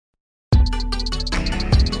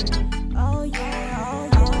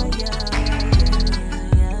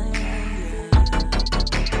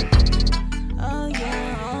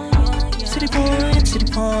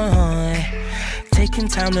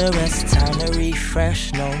time to rest, time to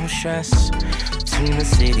refresh, no stress. Tune the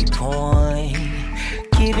city point,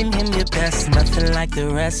 giving him your best, nothing like the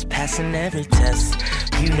rest, passing every test.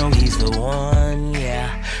 You know he's the one,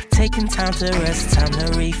 yeah. Taking time to rest, time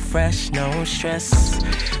to refresh, no stress.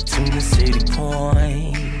 Tune the city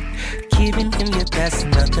point, giving him your best,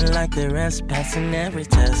 nothing like the rest, passing every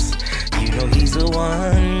test. You know he's the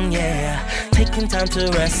one, yeah. Taking time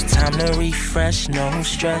to rest, time to refresh, no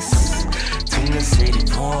stress. Tune the city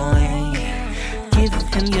point, giving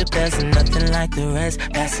him your best, nothing like the rest,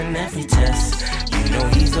 passing every test. You know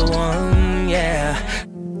he's the one, yeah.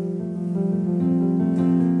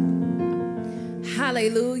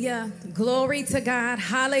 Hallelujah. Glory to God.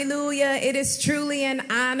 Hallelujah. It is truly an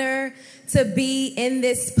honor to be in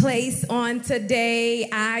this place on today.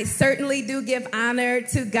 I certainly do give honor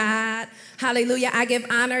to God. Hallelujah. I give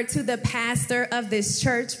honor to the pastor of this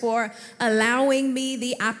church for allowing me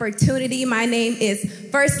the opportunity. My name is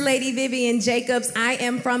First Lady Vivian Jacobs. I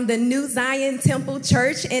am from the New Zion Temple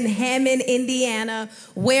Church in Hammond, Indiana,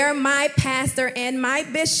 where my pastor and my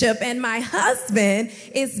bishop and my husband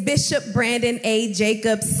is Bishop Brandon A.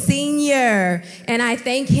 Jacobs Sr. And I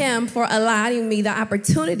thank him for allowing me the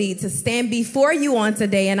opportunity to stand before you on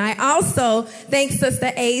today. And I also thank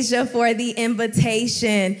Sister Asia for the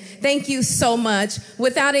invitation. Thank you so much.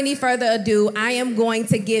 Without any further ado, I am going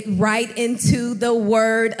to get right into the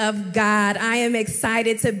Word of God. I am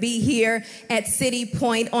excited to be here at City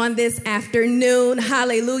Point on this afternoon.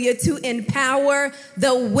 Hallelujah. To empower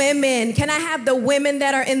the women. Can I have the women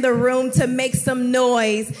that are in the room to make some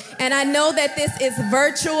noise? And I know that this is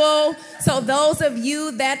virtual. So those of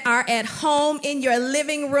you that are at home in your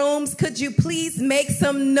living rooms, could you please make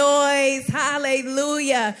some noise?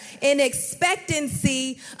 Hallelujah. In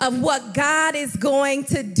expectancy of what God is going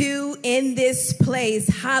to do in this place.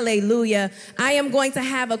 Hallelujah. I am going to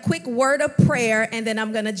have a quick word of prayer and then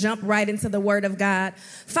I'm going to jump right into the Word of God.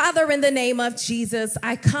 Father, in the name of Jesus,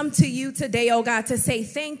 I come to you today, oh God, to say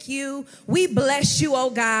thank you. We bless you,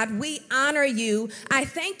 oh God. We honor you. I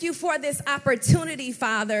thank you for this opportunity,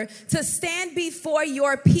 Father, to stand before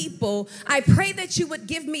your people. I pray that you would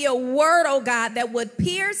give me a word, oh God, that would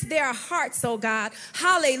pierce their hearts, oh God.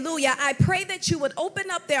 Hallelujah. I pray that you would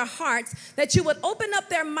open up their hearts, that you would open up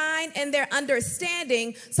their mind and their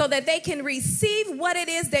understanding so that they can receive what it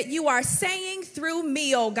is that you are saying through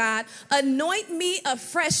me, oh God. Anoint me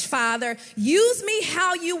afresh, Father. Use me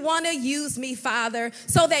how you want to use me, Father,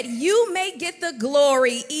 so that you may get the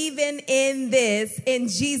glory even in this. In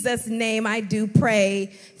Jesus' name I do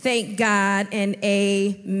pray. Thank God and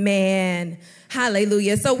amen.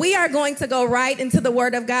 Hallelujah. So we are going to go right into the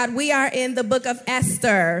Word of God. We are in the book of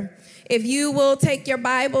Esther. If you will take your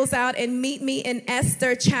Bibles out and meet me in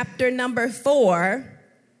Esther chapter number 4,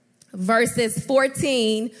 verses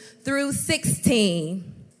 14 through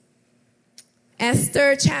 16.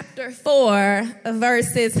 Esther chapter 4,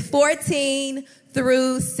 verses 14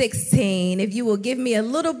 through 16. If you will give me a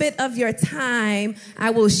little bit of your time, I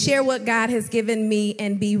will share what God has given me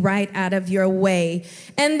and be right out of your way.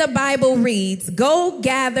 And the Bible reads, "Go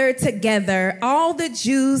gather together all the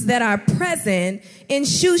Jews that are present in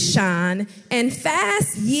Shushan, and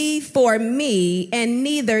fast ye for me, and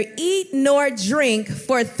neither eat nor drink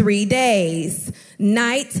for 3 days,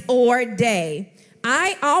 night or day.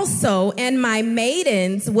 I also and my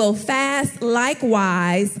maidens will fast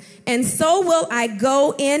likewise, and so will I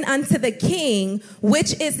go in unto the king,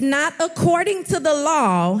 which is not according to the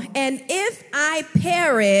law, and if I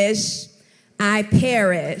perish, I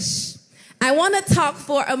perish." I want to talk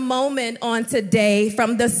for a moment on today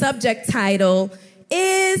from the subject title,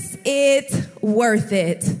 Is it worth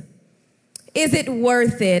it? Is it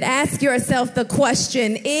worth it? Ask yourself the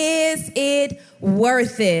question, is it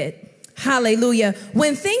worth it? Hallelujah.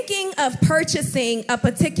 When thinking of purchasing a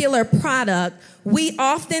particular product, we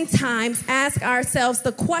oftentimes ask ourselves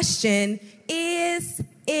the question, is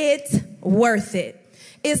it worth it?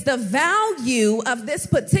 Is the value of this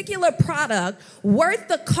particular product worth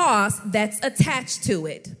the cost that's attached to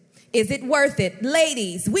it? Is it worth it?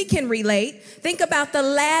 Ladies, we can relate. Think about the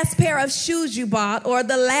last pair of shoes you bought or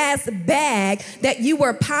the last bag that you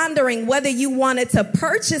were pondering whether you wanted to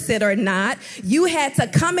purchase it or not. You had to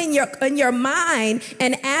come in your mind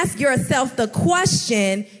and ask yourself the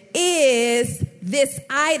question, is this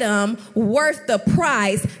item worth the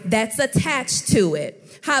price that's attached to it?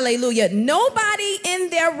 Hallelujah. Nobody in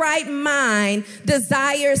their right mind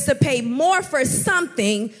desires to pay more for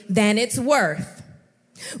something than it's worth.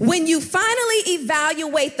 When you finally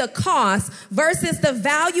evaluate the cost versus the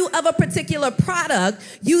value of a particular product,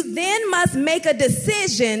 you then must make a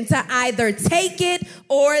decision to either take it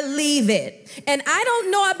or leave it. And I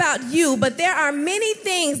don't know about you, but there are many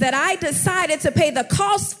things that I decided to pay the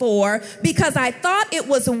cost for because I thought it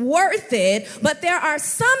was worth it. But there are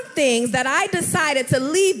some things that I decided to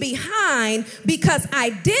leave behind because I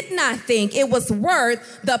did not think it was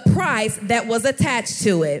worth the price that was attached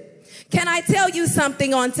to it. Can I tell you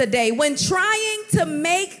something on today? When trying to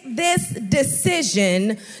make this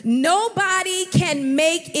decision, nobody can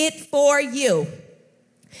make it for you.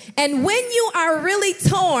 And when you are really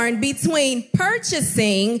torn between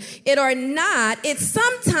purchasing it or not, it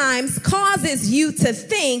sometimes causes you to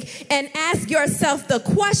think and ask yourself the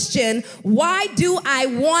question, why do I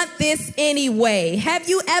want this anyway? Have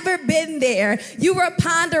you ever been there? You were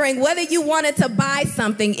pondering whether you wanted to buy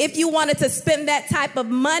something, if you wanted to spend that type of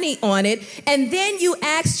money on it, and then you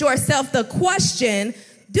asked yourself the question,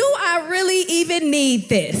 do I really even need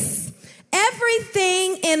this?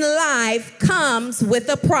 Everything in life comes with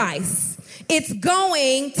a price. It's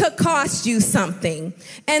going to cost you something.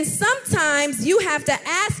 And sometimes you have to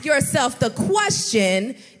ask yourself the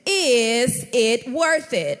question, is it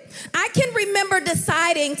worth it? I can remember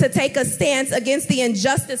deciding to take a stance against the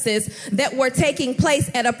injustices that were taking place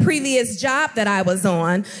at a previous job that I was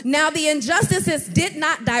on. Now, the injustices did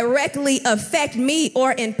not directly affect me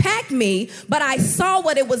or impact me, but I saw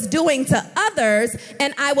what it was doing to others,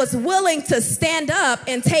 and I was willing to stand up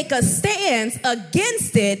and take a stance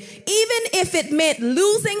against it, even if it meant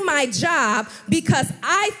losing my job, because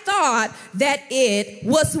I thought that it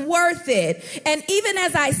was worth it. And even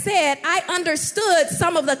as I said, I understood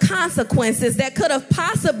some of the consequences that could have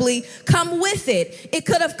possibly come with it. It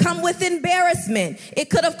could have come with embarrassment. It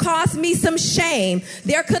could have caused me some shame.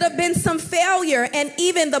 There could have been some failure and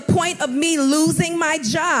even the point of me losing my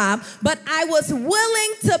job. But I was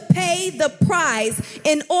willing to pay the price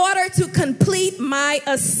in order to complete my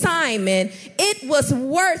assignment. It was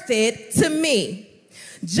worth it to me.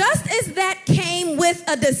 Just as that came with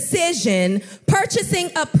a decision,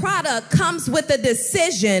 purchasing a product comes with a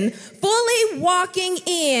decision. Fully walking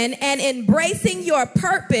in and embracing your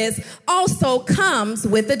purpose also comes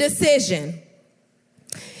with a decision.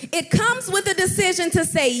 It comes with a decision to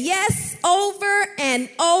say yes over and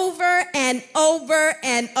over and over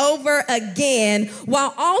and over again,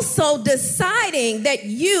 while also deciding that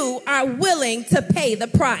you are willing to pay the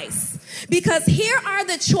price. Because here are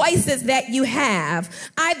the choices that you have.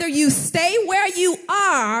 Either you stay where you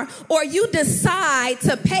are, or you decide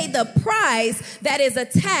to pay the price that is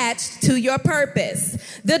attached to your purpose.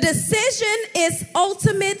 The decision is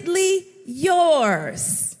ultimately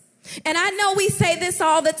yours. And I know we say this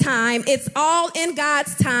all the time. It's all in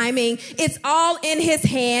God's timing. It's all in his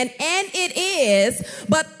hand, and it is.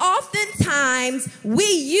 But oftentimes we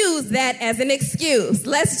use that as an excuse.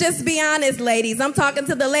 Let's just be honest, ladies. I'm talking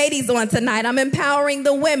to the ladies on tonight. I'm empowering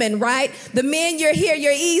the women, right? The men, you're here,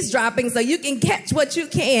 you're eavesdropping so you can catch what you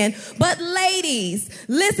can. But ladies,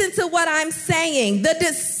 listen to what I'm saying. The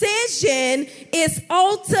decision is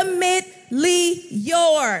ultimately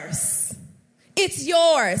yours. It's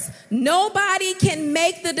yours. Nobody can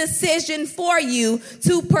make the decision for you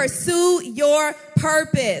to pursue your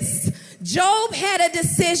purpose. Job had a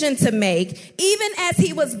decision to make. Even as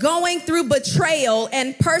he was going through betrayal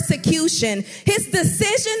and persecution, his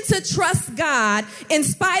decision to trust God in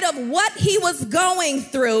spite of what he was going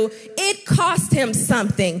through, it cost him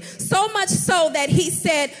something. So much so that he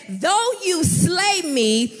said, though you slay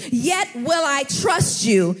me, yet will I trust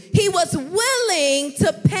you. He was willing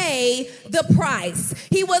to pay the price.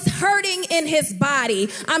 He was hurting in his body.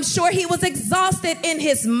 I'm sure he was exhausted in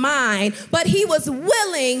his mind, but he was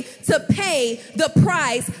willing to pay the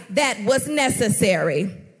price that was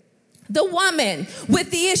necessary. The woman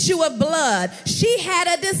with the issue of blood, she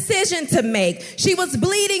had a decision to make. She was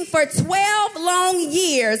bleeding for 12 long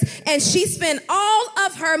years, and she spent all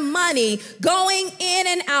of her money going in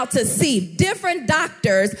and out to see different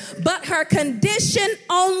doctors, but her condition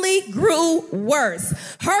only grew worse.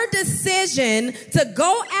 Her decision to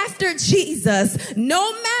go after Jesus,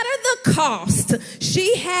 no matter the cost,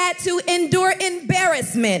 she had to endure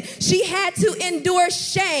embarrassment. She had to endure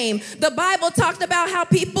shame. The Bible talked about how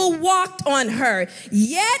people walked on her,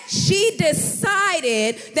 yet she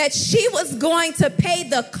decided that she was going to pay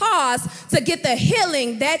the cost to get the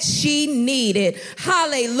healing that she needed.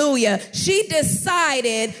 Hallelujah. She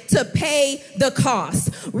decided to pay the cost.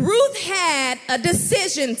 Ruth had a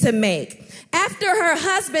decision to make. After her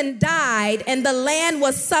husband died and the land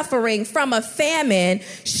was suffering from a famine,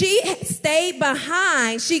 she stayed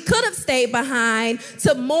behind. She could have stayed behind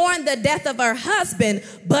to mourn the death of her husband,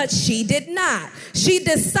 but she did not. She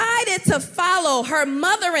decided to follow her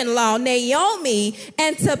mother-in-law, Naomi,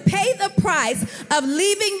 and to pay the price of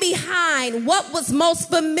leaving behind what was most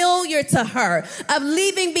familiar to her, of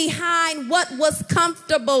leaving behind what was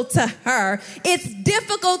comfortable to her. It's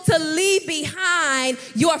difficult to leave behind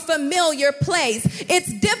your familiar place.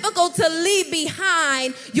 It's difficult to leave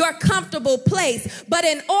behind your comfortable place. But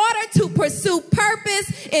in order to pursue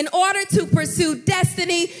purpose, in order to pursue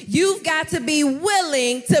destiny, you've got to be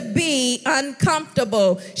willing to be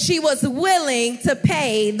uncomfortable. She was willing to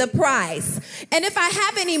pay the price. And if I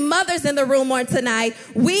have any mothers in the room on tonight,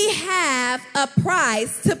 we have a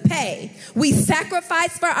price to pay. We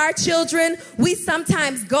sacrifice for our children. We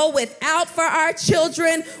sometimes go without for our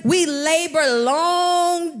children. We labor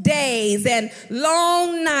long days and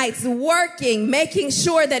long nights working, making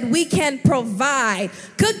sure that we can provide,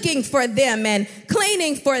 cooking for them and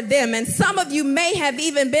cleaning for them. And some of you may have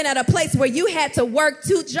even been at a place where you had to work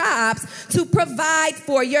 2 jobs to provide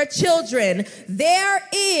for your children. There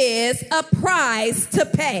is a price to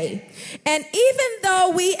pay. And even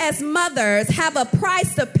though we as mothers have a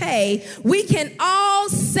price to pay, we can all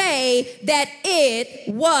say that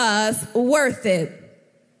it was worth it.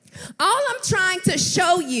 All I'm trying to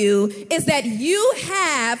show you is that you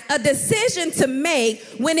have a decision to make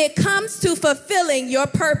when it comes to fulfilling your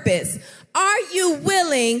purpose. Are you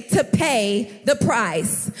willing to pay the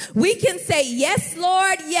price? We can say, yes,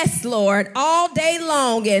 Lord, all day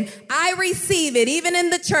long, and I receive it, even in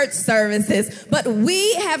the church services. But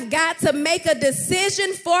we have got to make a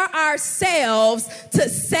decision for ourselves to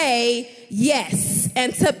say yes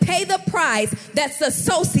and to pay the price that's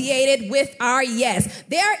associated with our yes.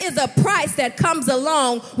 There is a price that comes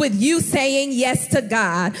along with you saying yes to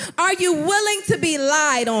God. Are you willing to be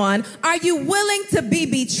lied on? Are you willing to be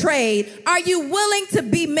betrayed? Are you willing to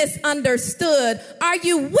be misunderstood? Are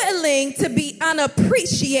you willing to be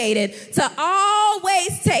unappreciated? To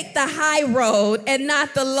always take the high road and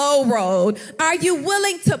not the low road? Are you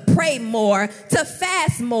willing to pray more, to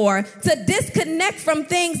fast more, to disconnect from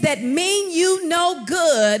things that mean you no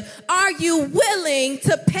good? Are you willing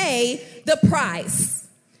to pay the price?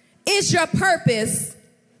 Is your purpose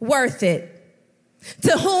worth it?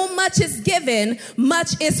 To whom much is given, much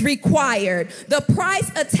is required. The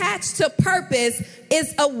price attached to purpose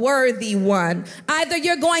is a worthy one. Either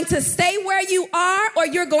you're going to stay where you are or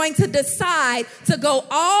you're going to decide to go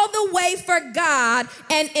all the way for God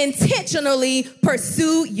and intentionally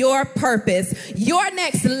pursue your purpose. Your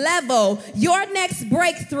next level, your next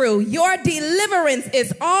breakthrough, your deliverance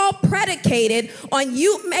is all predicated on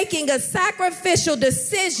you making a sacrificial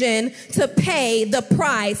decision to pay the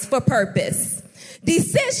price for purpose.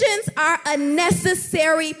 Decisions are a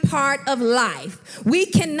necessary part of life. We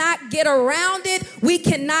cannot get around it. We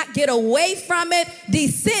cannot get away from it.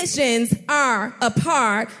 Decisions are a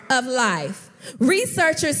part of life.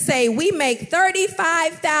 Researchers say we make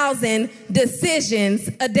 35,000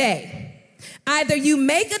 decisions a day. Either you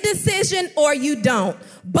make a decision or you don't.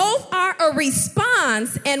 Both are a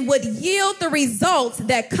response and would yield the results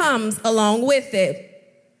that comes along with it.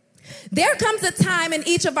 There comes a time in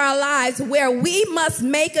each of our lives where we must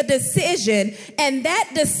make a decision, and that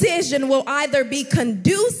decision will either be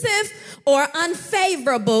conducive or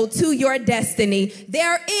unfavorable to your destiny.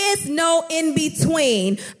 There is no in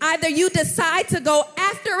between. Either you decide to go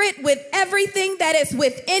after it with everything that is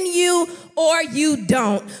within you, or you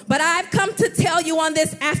don't. But I've come to tell you on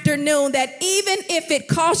this afternoon that even if it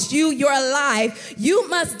costs you your life, you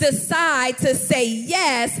must decide to say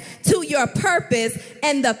yes to your purpose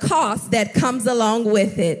and the cost that comes along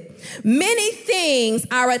with it. Many things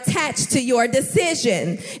are attached to your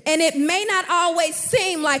decision, and it may not always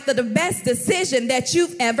seem like the best decision that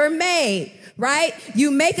you've ever made. Right?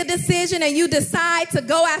 You make a decision and you decide to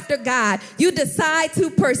go after God. You decide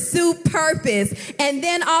to pursue purpose. And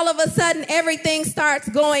then all of a sudden, everything starts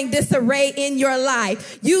going disarray in your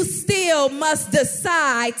life. You still must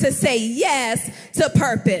decide to say yes to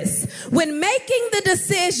purpose. When making the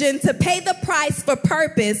decision to pay the price for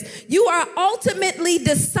purpose, you are ultimately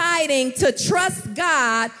deciding to trust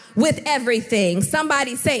God with everything.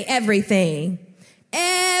 Somebody say everything.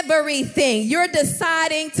 Everything. You're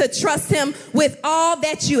deciding to trust him with all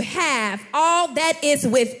that you have, all that is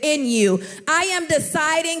within you. I am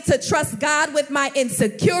deciding to trust God with my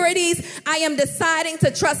insecurities. I am deciding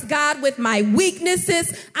to trust God with my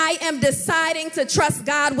weaknesses. I am deciding to trust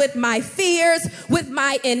God with my fears, with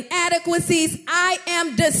my inadequacies. I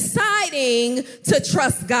am deciding to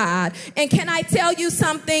trust God. And can I tell you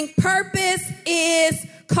something? Purpose is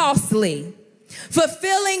costly.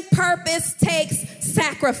 Fulfilling purpose takes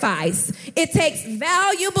sacrifice. It takes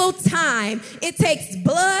valuable time. It takes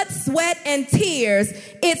blood, sweat, and tears.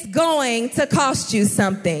 It's going to cost you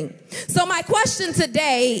something. So my question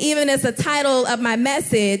today, even as the title of my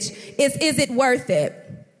message, is it worth it?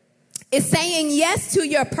 Is saying yes to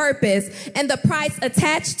your purpose and the price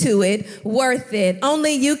attached to it worth it?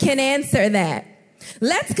 Only you can answer that.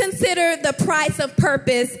 Let's consider the price of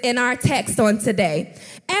purpose in our text on today.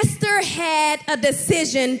 Esther had a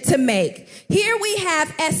decision to make. Here we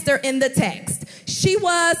have Esther in the text. She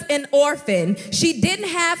was an orphan. She didn't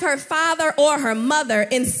have her father or her mother.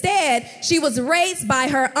 Instead, she was raised by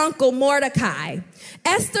her uncle Mordecai.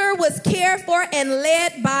 Esther was cared for and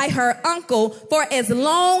led by her uncle for as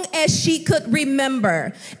long as she could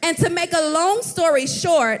remember. And to make a long story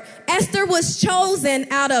short, Esther was chosen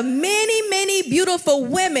out of many, many beautiful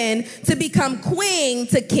women to become queen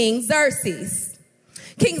to King Xerxes.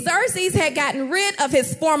 King Xerxes had gotten rid of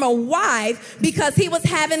his former wife because he was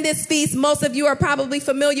having this feast. Most of you are probably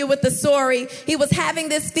familiar with the story. He was having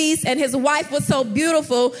this feast and his wife was so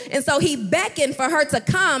beautiful. And so he beckoned for her to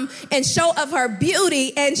come and show of her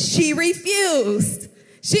beauty, and she refused.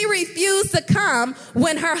 She refused to come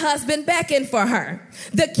when her husband beckoned for her.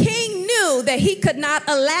 The king knew that he could not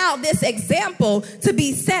allow this example to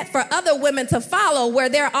be set for other women to follow, where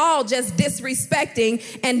they're all just disrespecting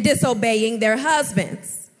and disobeying their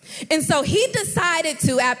husbands. And so he decided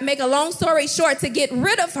to, make a long story short, to get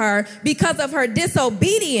rid of her because of her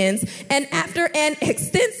disobedience. And after an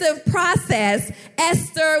extensive process,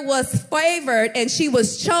 Esther was favored and she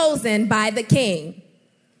was chosen by the king.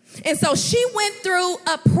 And so she went through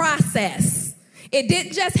a process. It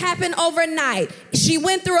didn't just happen overnight. She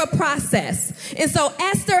went through a process. And so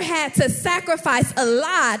Esther had to sacrifice a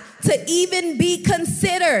lot to even be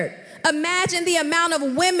considered. Imagine the amount of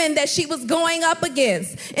women that she was going up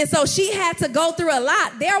against. And so she had to go through a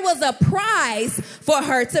lot. There was a price for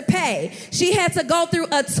her to pay. She had to go through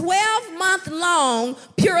a 12-month-long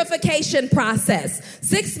purification process.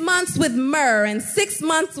 6 months with myrrh and 6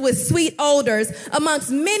 months with sweet odors, amongst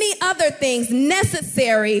many other things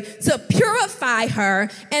necessary to purify her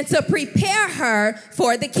and to prepare her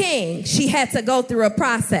for the king. She had to go through a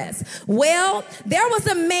process. Well, there was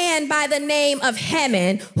a man by the name of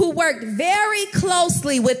Haman who worked very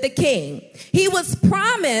closely with the king. He was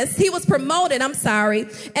promoted,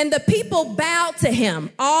 and the people bowed to him,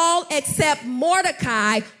 all except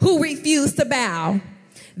Mordecai, who refused to bow.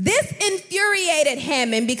 This infuriated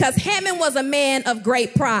Haman because Haman was a man of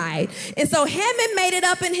great pride. And so Haman made it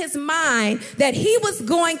up in his mind that he was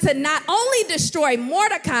going to not only destroy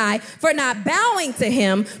Mordecai for not bowing to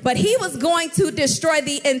him, but he was going to destroy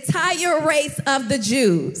the entire race of the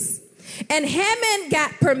Jews. And Haman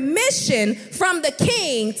got permission from the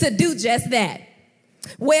king to do just that.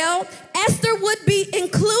 Well, Esther would be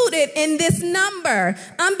included in this number,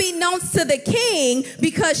 unbeknownst to the king,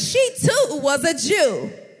 because she too was a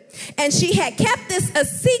Jew. And she had kept this a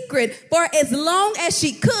secret for as long as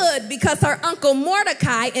she could because her uncle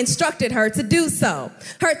Mordecai instructed her to do so.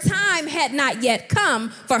 Her time had not yet come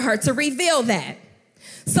for her to reveal that.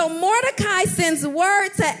 So Mordecai sends word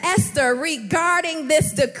to Esther regarding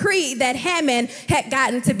this decree that Haman had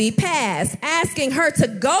gotten to be passed, asking her to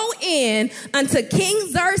go in unto King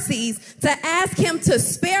Xerxes to ask him to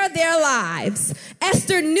spare their lives.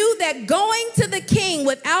 Esther knew that going to the king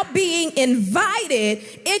without being invited,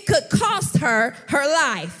 it could cost her her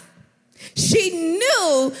life. She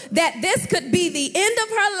knew that this could be the end of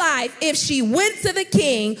her life if she went to the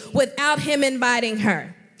king without him inviting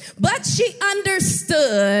her. But she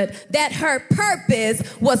understood that her purpose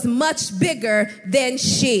was much bigger than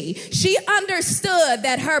she. She understood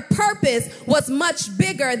that her purpose was much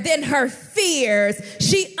bigger than her fears.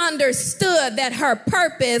 She understood that her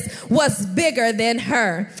purpose was bigger than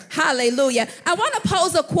her. Hallelujah. I want to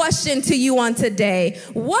pose a question to you on today.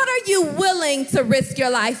 What are you willing to risk your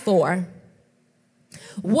life for?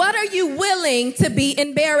 What are you willing to be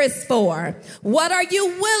embarrassed for? What are you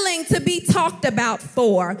willing to be talked about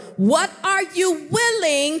for? What are you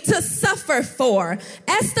willing to suffer for?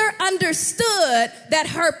 Esther understood that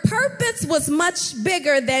her purpose was much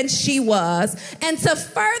bigger than she was. And to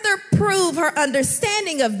further prove her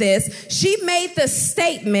understanding of this, she made the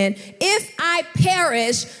statement, if I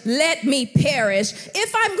perish, let me perish.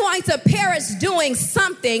 If I'm going to perish doing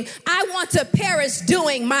something, I want to perish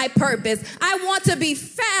doing my purpose. I want to be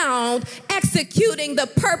found executing the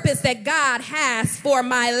purpose that God has for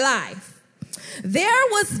my life. There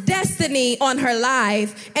was destiny on her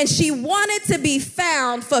life, and she wanted to be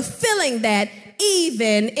found fulfilling that,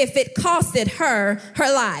 even if it costed her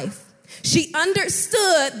her life. She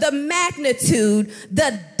understood the magnitude,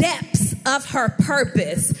 the depths of her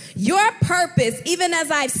purpose. Your purpose, even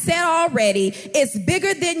as I've said already, is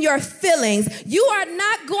bigger than your feelings. You are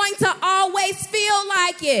not going to always feel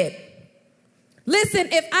like it. Listen,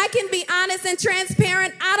 if I can be honest and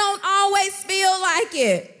transparent, I don't always feel like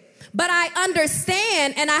it. But I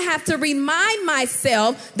understand, and I have to remind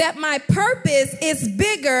myself that my purpose is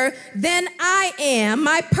bigger than I am.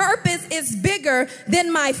 My purpose is bigger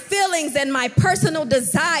than my feelings and my personal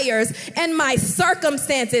desires and my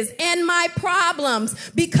circumstances and my problems,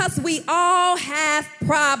 because we all have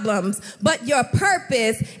problems, but your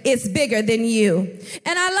purpose is bigger than you.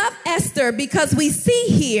 And I love Esther because we see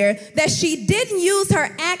here that she didn't use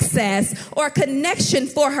her access or connection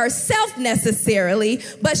for herself necessarily,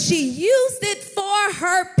 but she used it for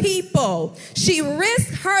her people. She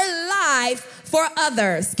risked her life for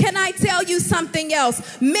others. Can I tell you something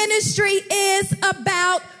else? Ministry is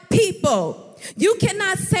about people. You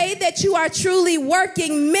cannot say that you are truly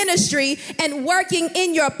working ministry and working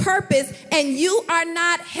in your purpose and you are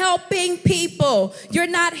not helping people. You're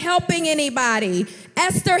not helping anybody.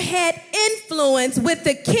 Esther had influence with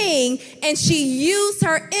the king, and she used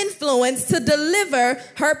her influence to deliver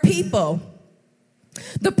her people.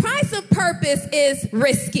 The price of purpose is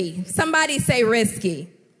risky. Somebody say risky.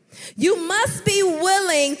 You must be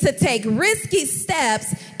willing to take risky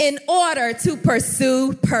steps in order to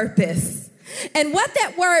pursue purpose. And what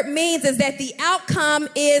that word means is that the outcome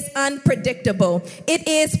is unpredictable. It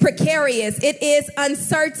is precarious. It is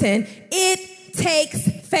uncertain. It takes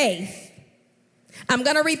faith. I'm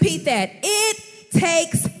going to repeat that. It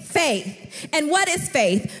takes faith. And what is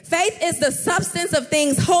faith? Faith is the substance of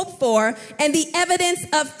things hoped for and the evidence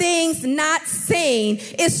of things not seen.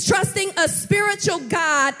 It's trusting a spiritual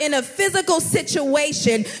God in a physical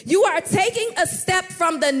situation. You are taking a step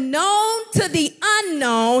from the known to the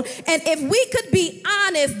unknown. And if we could be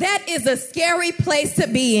honest, that is a scary place to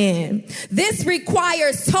be in. This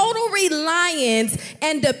requires total reliance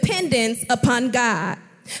and dependence upon God.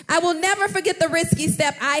 I will never forget the risky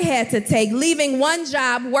step I had to take, leaving one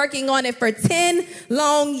job, working on it for 10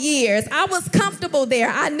 long years. I was comfortable there.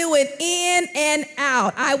 I knew it in and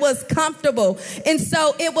out. I was comfortable. And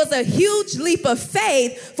so it was a huge leap of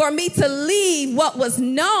faith for me to leave what was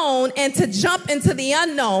known and to jump into the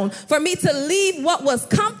unknown, for me to leave what was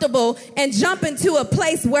comfortable and jump into a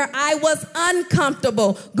place where I was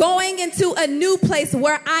uncomfortable, going into a new place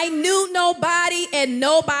where I knew nobody and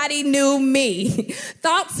nobody knew me.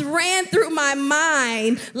 Thoughts ran through my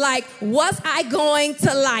mind like, was I going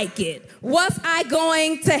to like it? Was I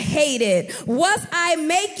going to hate it? Was I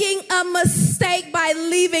making a mistake by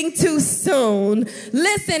leaving too soon?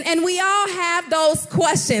 Listen, and we all have those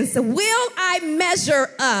questions. Will I measure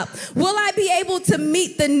up? Will I be able to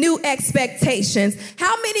meet the new expectations?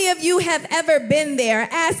 How many of you have ever been there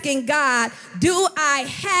asking God, do I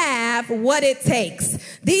have what it takes?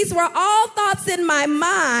 These were all thoughts in my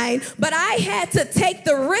mind, but I had to take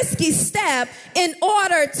the risky step in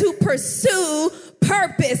order to pursue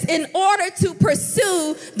purpose, in order to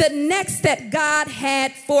pursue the next that God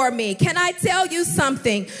had for me. Can I tell you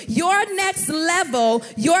something? Your next level,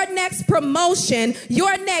 your next promotion,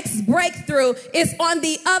 your next breakthrough is on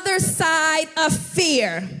the other side of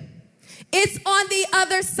fear. It's on the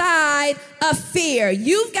other side of fear.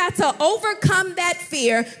 You've got to overcome that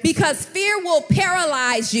fear, because fear will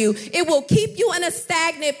paralyze you. It will keep you in a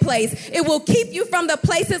stagnant place. It will keep you from the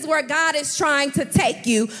places where God is trying to take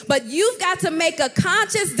you. But you've got to make a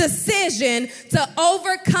conscious decision to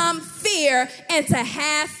overcome fear and to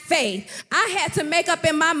have faith. I had to make up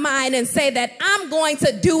in my mind and say that I'm going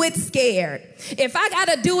to do it scared. If I got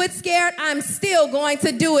to do it scared, I'm still going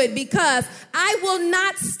to do it, because I will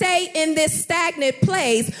not stay in this stagnant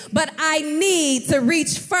place, but I need to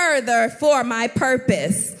reach further for my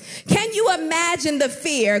purpose. Can you imagine the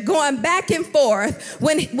fear going back and forth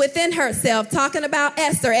within herself, talking about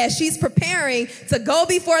Esther as she's preparing to go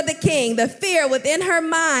before the king, the fear within her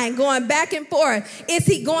mind going back and forth. Is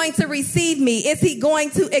he going to receive me? Is he going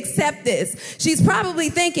to accept this? She's probably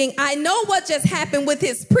thinking, I know what just happened with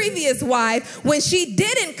his previous wife when she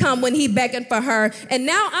didn't come when he beckoned for her, and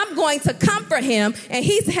now I'm going to come for him, and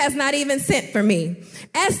he has not even sent for me.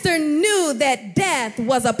 Esther knew that death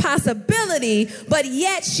was a possibility, but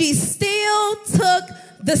yet she still took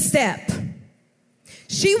the step.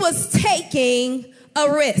 She was taking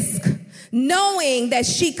a risk, knowing that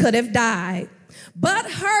she could have died. But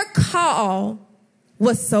her call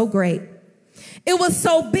was so great. It was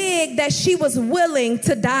so big that she was willing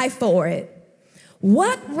to die for it.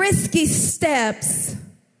 What risky steps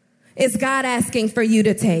is God asking for you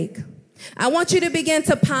to take? I want you to begin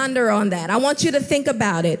to ponder on that. I want you to think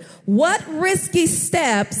about it. What risky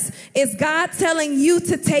steps is God telling you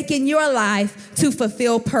to take in your life to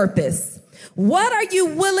fulfill purpose? What are you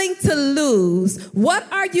willing to lose? What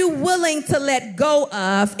are you willing to let go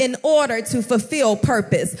of in order to fulfill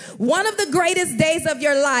purpose? One of the greatest days of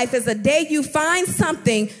your life is a day you find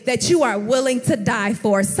something that you are willing to die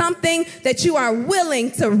for, something that you are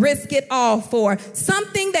willing to risk it all for,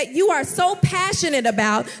 something that you are so passionate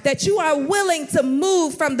about that you are willing to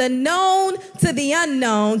move from the known to the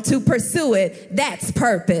unknown to pursue it. That's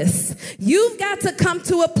purpose. You've got to come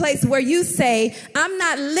to a place where you say, I'm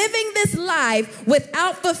not living this life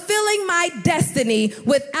without fulfilling my destiny,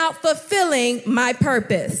 without fulfilling my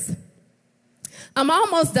purpose. I'm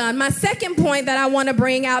almost done. My second point that I want to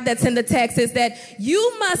bring out that's in the text is that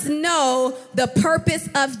you must know the purpose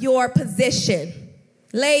of your position.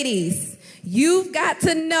 Ladies, you've got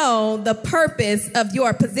to know the purpose of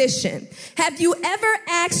your position. Have you ever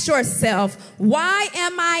asked yourself, why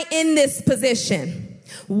am I in this position?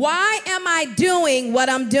 Why am I doing what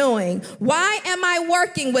I'm doing? Why am I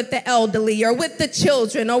working with the elderly or with the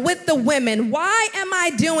children or with the women? Why am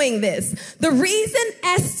I doing this? The reason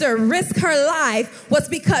Esther risked her life was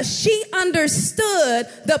because she understood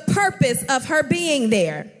the purpose of her being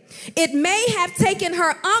there. It may have taken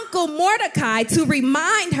her uncle Mordecai to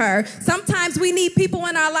remind her. Sometimes we need people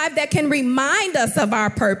in our life that can remind us of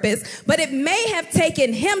our purpose, but it may have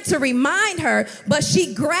taken him to remind her, but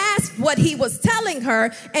she grasped what he was telling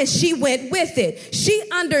her and she went with it. She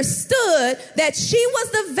understood that she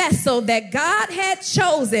was the vessel that God had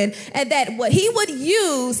chosen and that what he would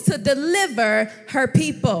use to deliver her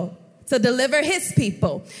people. To deliver his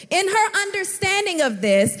people. In her understanding of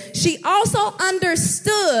this, she also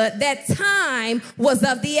understood that time was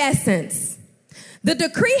of the essence. The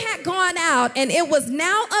decree had gone out, and it was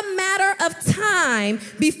now a matter of time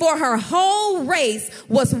before her whole race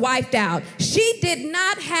was wiped out. She did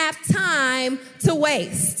not have time to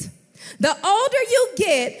waste. The older you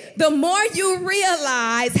get, the more you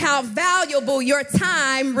realize how valuable your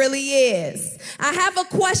time really is. I have a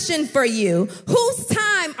question for you. Whose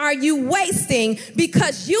time are you wasting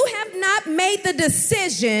because you have not made the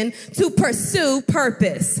decision to pursue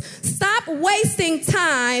purpose? Stop wasting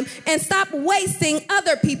time and stop wasting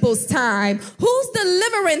other people's time. Whose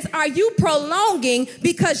deliverance are you prolonging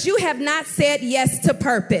because you have not said yes to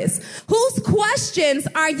purpose? Whose questions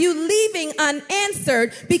are you leaving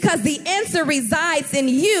unanswered because the answer resides in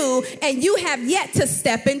you and you have yet to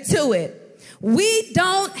step into it? We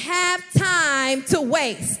don't have time to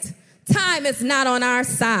waste. Time is not on our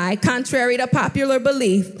side, contrary to popular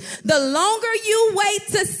belief. The longer you wait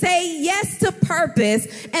to say yes to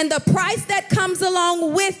purpose and the price that comes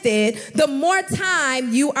along with it, the more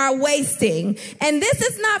time you are wasting. And this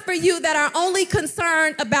is not for you that are only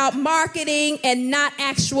concerned about marketing and not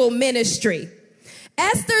actual ministry.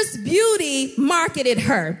 Esther's beauty marketed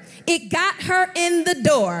her. It got her in the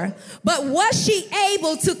door. But was she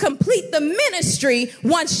able to complete the ministry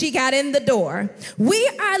once she got in the door? We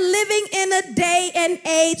are living in a day and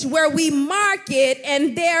age where we market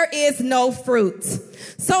and there is no fruit.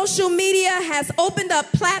 Social media has opened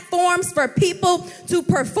up platforms for people to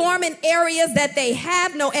perform in areas that they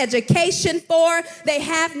have no education for, they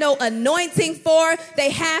have no anointing for,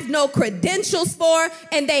 they have no credentials for,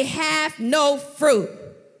 and they have no fruit.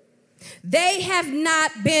 They have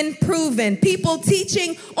not been proven. People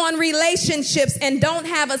teaching on relationships and don't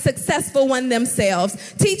have a successful one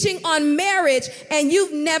themselves. Teaching on marriage and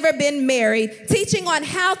you've never been married. Teaching on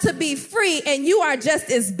how to be free and you are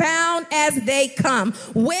just as bound as they come.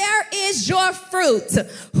 Where is your fruit?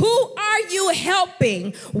 Who are you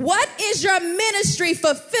helping? What is your ministry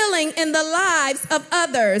fulfilling in the lives of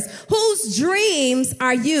others? Whose dreams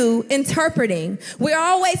are you interpreting? We're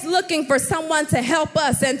always looking for someone to help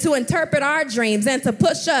us and to interpret our dreams and to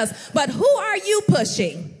push us. But who are you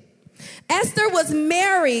pushing? Esther was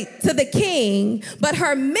married to the king, but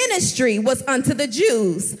her ministry was unto the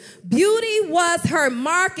Jews. Beauty was her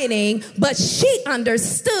marketing, but she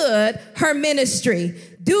understood her ministry.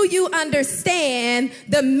 Do you understand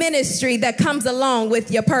the ministry that comes along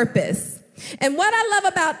with your purpose? And what I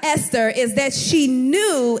love about Esther is that she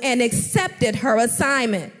knew and accepted her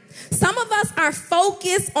assignment. Some of us are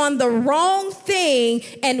focused on the wrong thing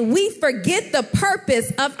and we forget the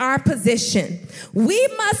purpose of our position. We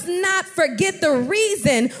must not forget the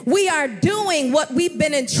reason we are doing what we've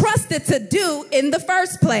been entrusted to do in the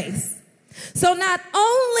first place. So not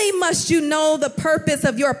only must you know the purpose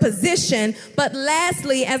of your position, but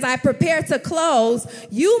lastly, as I prepare to close,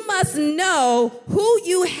 you must know who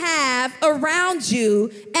you have around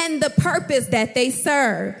you and the purpose that they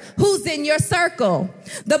serve. Who's in your circle?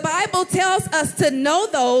 The Bible tells us to know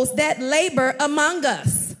those that labor among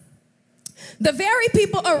us. The very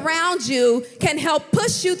people around you can help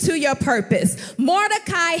push you to your purpose.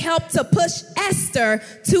 Mordecai helped to push Esther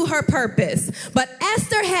to her purpose. But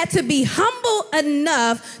Esther had to be humble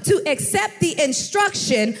enough to accept the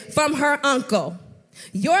instruction from her uncle.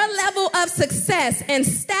 Your level of success and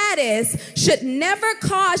status should never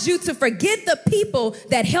cause you to forget the people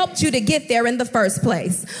that helped you to get there in the first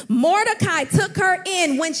place. Mordecai took her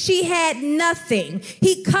in when she had nothing.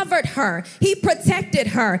 He covered her. He protected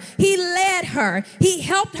her. He led her. He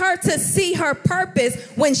helped her to see her purpose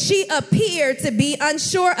when she appeared to be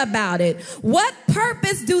unsure about it. What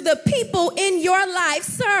purpose do the people in your life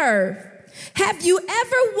serve? Have you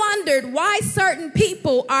ever wondered why certain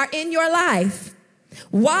people are in your life?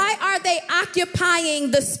 Why are they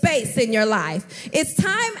occupying the space in your life? It's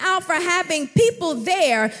time out for having people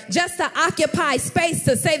there just to occupy space,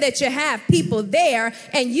 to say that you have people there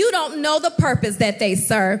and you don't know the purpose that they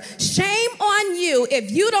serve. Shame on you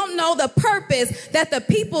if you don't know the purpose that the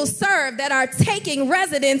people serve that are taking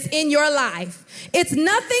residence in your life. It's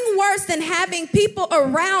nothing worse than having people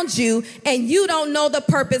around you and you don't know the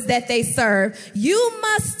purpose that they serve. You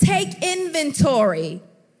must take inventory.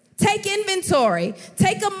 Take inventory,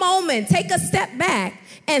 take a moment, take a step back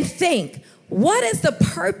and think, what is the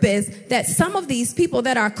purpose that some of these people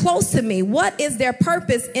that are close to me, what is their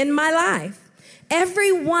purpose in my life?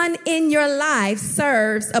 Everyone in your life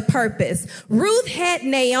serves a purpose. Ruth had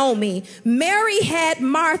Naomi, Mary had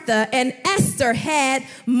Martha, and Esther had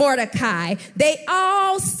Mordecai. They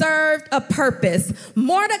all served a purpose.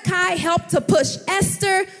 Mordecai helped to push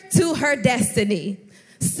Esther to her destiny.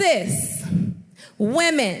 Sis,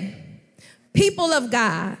 women, people of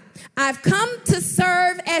God, I've come to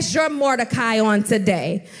serve as your Mordecai on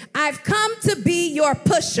today. I've come to be your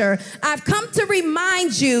pusher. I've come to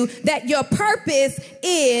remind you that your purpose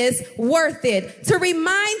is worth it. To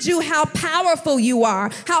remind you how powerful you are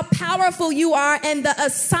and the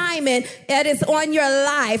assignment that is on your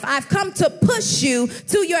life. I've come to push you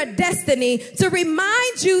to your destiny, to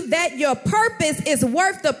remind you that your purpose is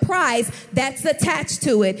worth the price that's attached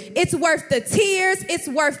to it. It's worth the tears. It's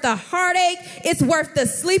worth the heartache. It's worth the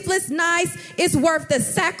sleepless nights. It's worth the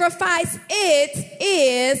sacrifice. It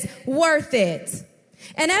is worth it.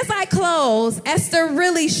 And as I close, Esther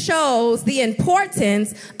really shows the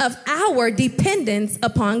importance of our dependence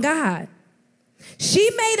upon God. She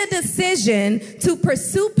made a decision to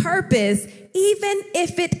pursue purpose even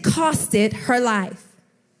if it costed her life.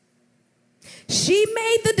 She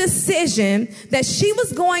made the decision that she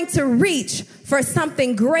was going to reach for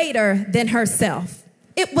something greater than herself.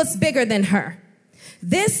 It was bigger than her.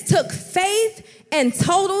 This took faith and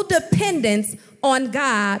total dependence on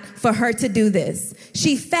God for her to do this.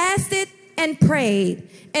 She fasted and prayed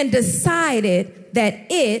and decided that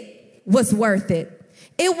it was worth it.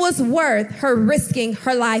 It was worth her risking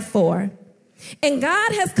her life for. And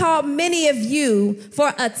God has called many of you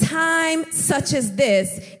for a time such as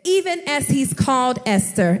this, even as he called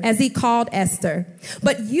Esther.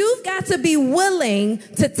 But you've got to be willing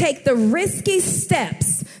to take the risky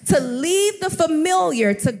steps, to leave the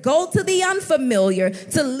familiar, to go to the unfamiliar,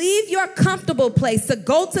 to leave your comfortable place, to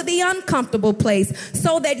go to the uncomfortable place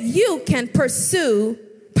so that you can pursue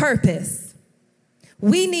purpose.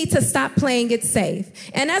 We need to stop playing it safe.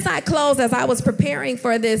 And as I close, as I was preparing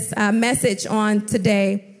for this message on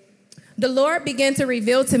today, the Lord began to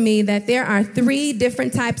reveal to me that there are 3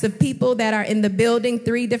 different types of people that are in the building,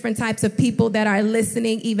 3 different types of people that are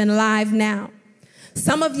listening even live now.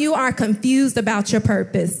 Some of you are confused about your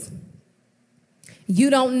purpose. You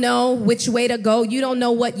don't know which way to go. You don't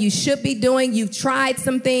know what you should be doing. You've tried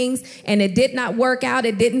some things and it did not work out.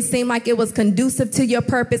 It didn't seem like it was conducive to your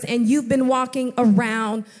purpose. And you've been walking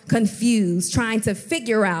around confused, trying to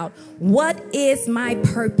figure out, what is my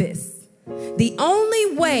purpose? The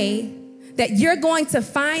only way that you're going to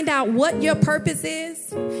find out what your purpose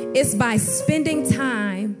is by spending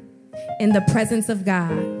time in the presence of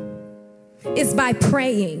God. It's by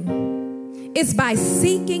praying. It's by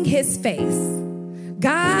seeking his face.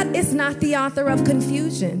 God is not the author of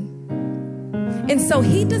confusion. And so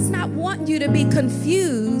he does not want you to be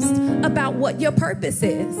confused about what your purpose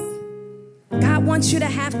is. God wants you to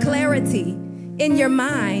have clarity in your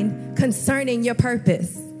mind concerning your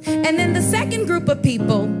purpose. And then the second group of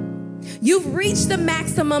people, you've reached the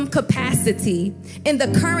maximum capacity in the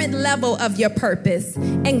current level of your purpose,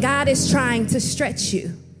 and God is trying to stretch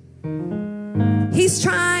you. He's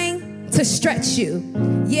trying to stretch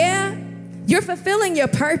you. Yeah, you're fulfilling your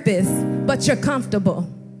purpose, but you're comfortable.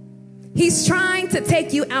 He's trying to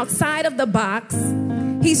take you outside of the box.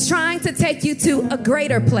 He's trying to take you to a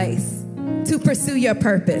greater place to pursue your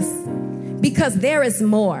purpose, because there is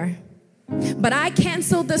more. But I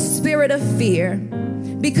cancel the spirit of fear,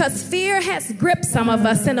 because fear has gripped some of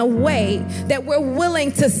us in a way that we're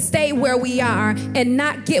willing to stay where we are and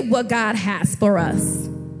not get what God has for us.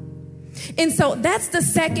 And so that's the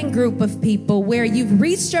second group of people, where you've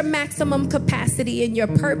reached your maximum capacity in your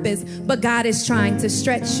purpose, but God is trying to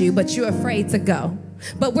stretch you, but you're afraid to go.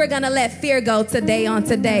 But we're going to let fear go today on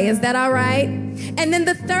today. Is that all right? And then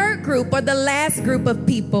the third group, or the last group of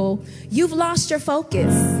people, you've lost your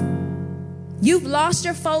focus. You've lost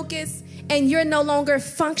your focus, and you're no longer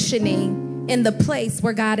functioning in the place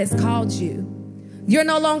where God has called you. You're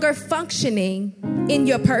no longer functioning in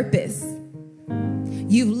your purpose.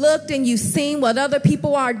 You've looked and you've seen what other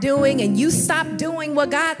people are doing, and you stopped doing what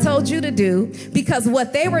God told you to do because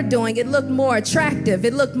what they were doing, it looked more attractive.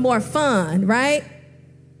 It looked more fun, right?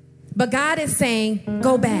 But God is saying,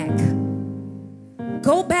 go back.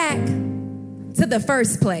 Go back to the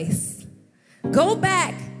first place. Go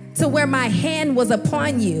back to where my hand was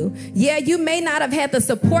upon you. Yeah, you may not have had the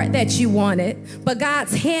support that you wanted, but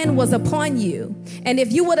God's hand was upon you. And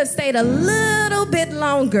if you would have stayed a little bit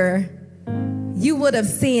longer, you would have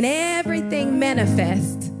seen everything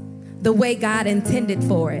manifest the way God intended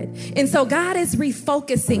for it. And so God is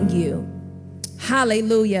refocusing you.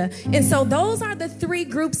 Hallelujah. And so those are the three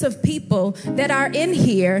groups of people that are in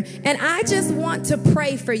here. And I just want to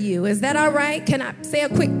pray for you. Is that all right? Can I say a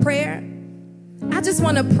quick prayer? I just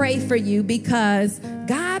want to pray for you, because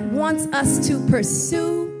God wants us to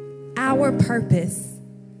pursue our purpose.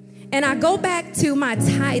 And I go back to my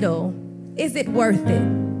title, Is It Worth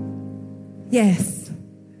It? Yes,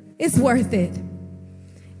 it's worth it.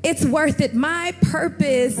 It's worth it. My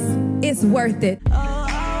purpose is worth it.